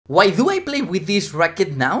Why do I play with this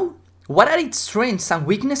racket now? What are its strengths and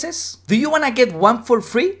weaknesses? Do you wanna get one for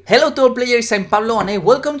free? Hello to all players, I'm Pablo and I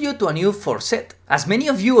welcome you to a new 4Set. As many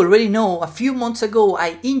of you already know, a few months ago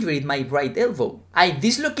I injured my right elbow. I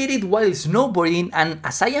dislocated while snowboarding, and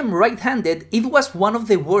as I am right-handed, it was one of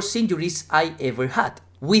the worst injuries I ever had.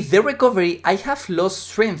 With the recovery, I have lost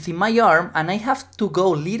strength in my arm and I have to go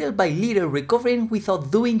little by little recovering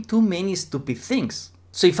without doing too many stupid things.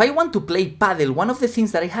 So if I want to play Padel, one of the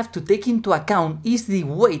things that I have to take into account is the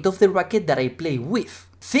weight of the racket that I play with.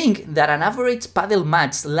 Think that an average Padel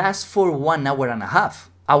match lasts for 1 hour and a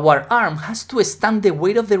half. Our arm has to stand the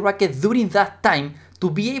weight of the racket during that time to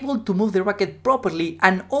be able to move the racket properly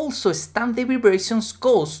and also stand the vibrations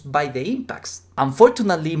caused by the impacts.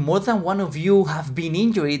 Unfortunately, more than one of you have been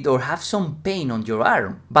injured or have some pain on your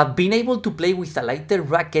arm, but being able to play with a lighter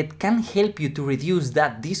racket can help you to reduce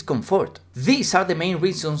that discomfort. These are the main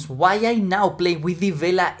reasons why I now play with the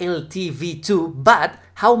BELA LT V2, but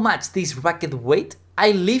how much this racket weighs? I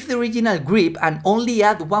leave the original grip and only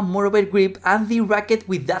add one more over grip, and the racket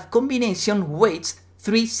with that combination weighs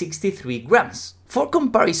 363 grams. For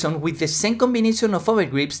comparison, with the same combination of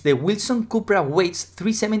overgrips, the Wilson Cupra weighs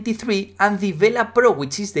 373 and the BELA Pro,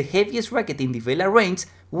 which is the heaviest racket in the BELA range,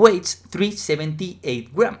 weighs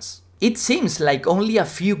 378 grams. It seems like only a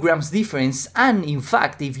few grams difference, and in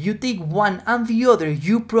fact, if you take one and the other,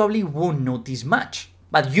 you probably won't notice much.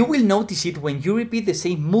 But you will notice it when you repeat the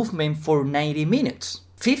same movement for 90 minutes.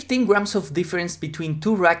 15 grams of difference between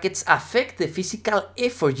two rackets affect the physical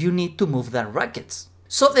effort you need to move the rackets.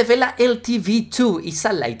 So the BELA LT V2 is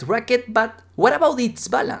a light racket, but what about its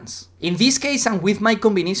balance? In this case, and with my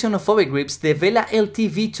combination of overgrips, the BELA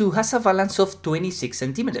LT V2 has a balance of 26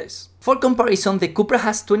 centimeters. For comparison, the Cupra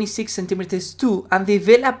has 26 centimeters too, and the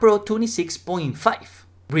BELA Pro 26.5.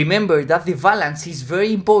 Remember that the balance is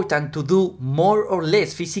very important to do more or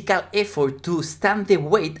less physical effort to stand the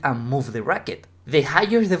weight and move the racket. The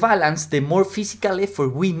higher the balance, the more physical effort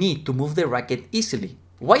we need to move the racket easily.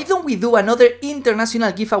 Why don't we do another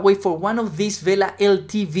international giveaway for one of these BELA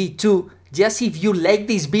LT V2? Just if you like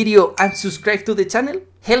this video and subscribe to the channel?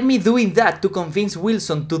 Help me doing that to convince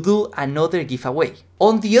Wilson to do another giveaway.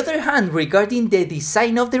 On the other hand, regarding the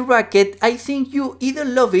design of the racket, I think you either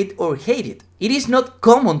love it or hate it. It is not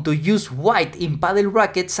common to use white in paddle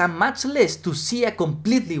rackets, and much less to see a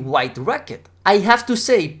completely white racket. I have to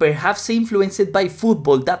say, perhaps influenced by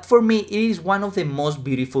football, that for me it is one of the most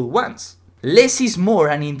beautiful ones. Less is more,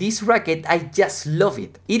 and in this racket I just love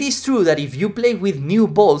it. It is true that if you play with new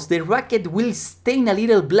balls, the racket will stain a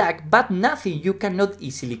little black, but nothing you cannot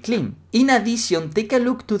easily clean. In addition, take a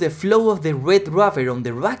look to the flow of the red rubber on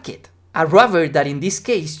the racket. A rubber that in this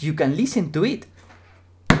case you can listen to it.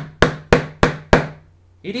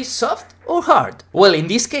 It is soft or hard? Well, in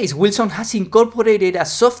this case, Wilson has incorporated a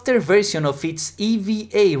softer version of its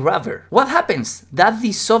EVA rubber. What happens? That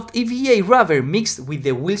the soft EVA rubber mixed with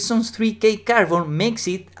the Wilson's 3K carbon makes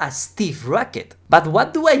it a stiff racket. But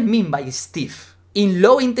what do I mean by stiff? In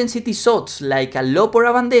low intensity shots like a lob or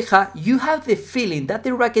a bandeja, you have the feeling that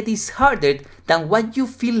the racket is harder than what you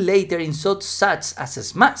feel later in shots such as a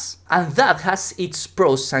smash. And that has its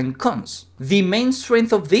pros and cons. The main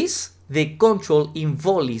strength of this? The control in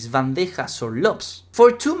volleys, bandejas or lobs,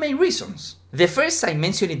 for two main reasons. The first, I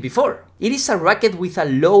mentioned it before. It is a racket with a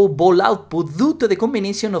low ball output due to the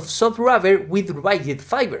combination of soft rubber with rigid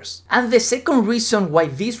fibers. And the second reason why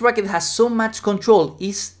this racket has so much control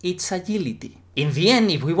is its agility. In the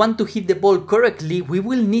end, if we want to hit the ball correctly, we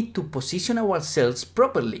will need to position ourselves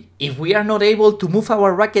properly. If we are not able to move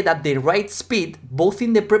our racket at the right speed, both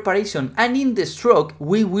in the preparation and in the stroke,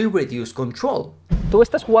 we will reduce control. Tú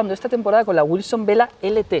estás jugando esta temporada con la Wilson BELA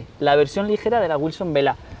LT, la versión ligera de la Wilson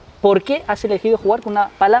BELA. ¿Por qué has elegido jugar con una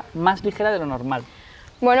pala más ligera de lo normal?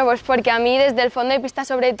 Bueno, pues porque a mí desde el fondo de pista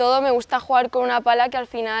sobre todo me gusta jugar con una pala que al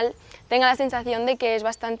final tenga la sensación de que es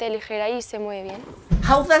bastante ligera y se mueve bien.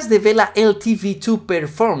 How does the BELA LT V2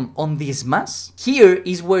 perform on this mass? Here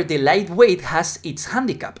is where the lightweight has its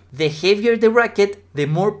handicap. The heavier the racket, the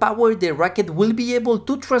more power the racket will be able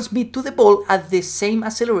to transmit to the ball at the same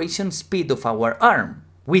acceleration speed of our arm.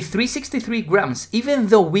 With 363 grams, even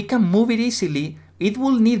though we can move it easily, it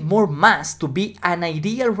will need more mass to be an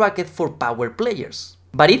ideal racket for power players.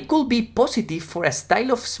 but it could be positive for a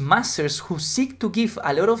style of smashers who seek to give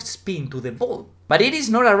a lot of spin to the ball. But it is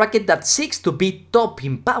not a racket that seeks to be top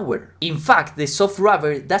in power. In fact, the soft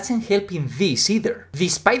rubber doesn't help in this either.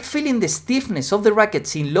 Despite feeling the stiffness of the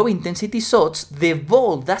rackets in low intensity shots, the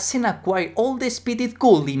ball doesn't acquire all the speed it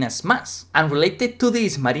could in a smash. And related to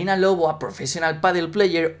this, Marina Lobo, a professional paddle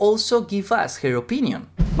player, also gave us her opinion.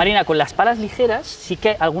 Marina, con las palas ligeras, sí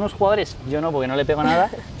que algunos jugadores, yo no porque no le pego nada,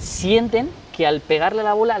 sienten que al pegarle a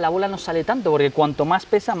la bola no sale tanto, porque cuanto más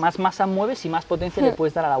pesa, más masa mueves y más potencia le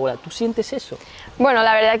puedes dar a la bola. ¿Tú sientes eso? Bueno,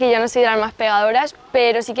 la verdad que yo no soy de las más pegadoras,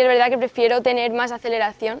 pero sí que es verdad que prefiero tener más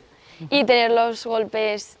aceleración y tener los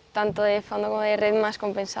golpes tanto de fondo como de red más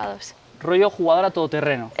compensados. Rollo jugadora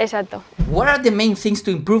todoterreno. Exacto. What are the main things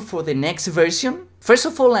to improve for the next version? First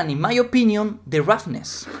of all, and in my opinion, the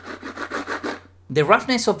roughness. The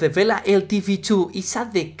roughness of the BELA LTV2 is a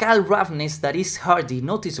decal roughness that is hardly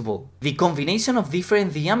noticeable. The combination of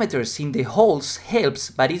different diameters in the holes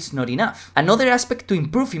helps, but it's not enough. Another aspect to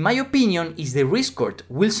improve in my opinion is the Restcord,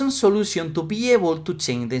 Wilson's solution to be able to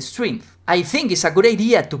change the strength. I think it's a good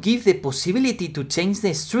idea to give the possibility to change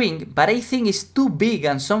the string, but I think it's too big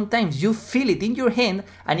and sometimes you feel it in your hand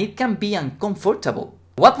and it can be uncomfortable.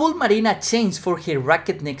 What will Marina change for her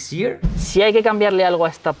racket next year? Si hay que cambiarle algo a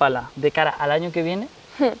esta pala de cara al año que viene,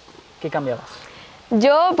 ¿qué cambiabas?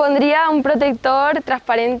 Yo pondría un protector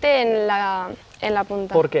transparente en la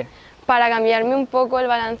punta. ¿Por qué? Para cambiarme un poco el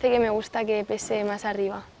balance, que me gusta que pese más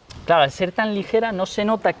arriba. Claro, al ser tan ligera no se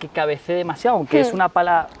nota que cabecee demasiado, aunque es una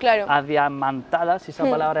pala adiamantada, si esa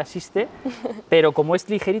palabra existe, pero como es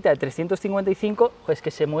ligerita de 355, pues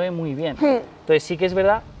que se mueve muy bien. Entonces sí que es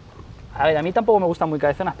verdad. A ver, a mí tampoco me gustan muy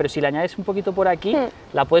cabezonas, pero si le añades un poquito por aquí,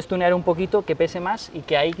 la puedes tunear un poquito, que pese más y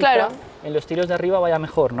que ahí quizá en los tiros de arriba vaya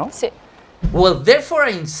mejor, ¿no? Sí. Well,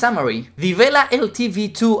 therefore, in summary, the BELA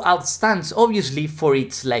LTV2 outstands obviously for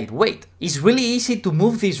its lightweight. It's really easy to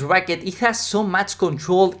move this racket, it has so much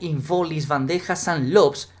control in volleys, bandejas and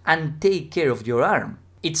lobs, and take care of your arm.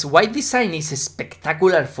 Its wide design is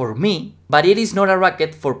spectacular for me, but it is not a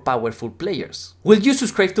racket for powerful players. Will you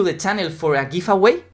subscribe to the channel for a giveaway?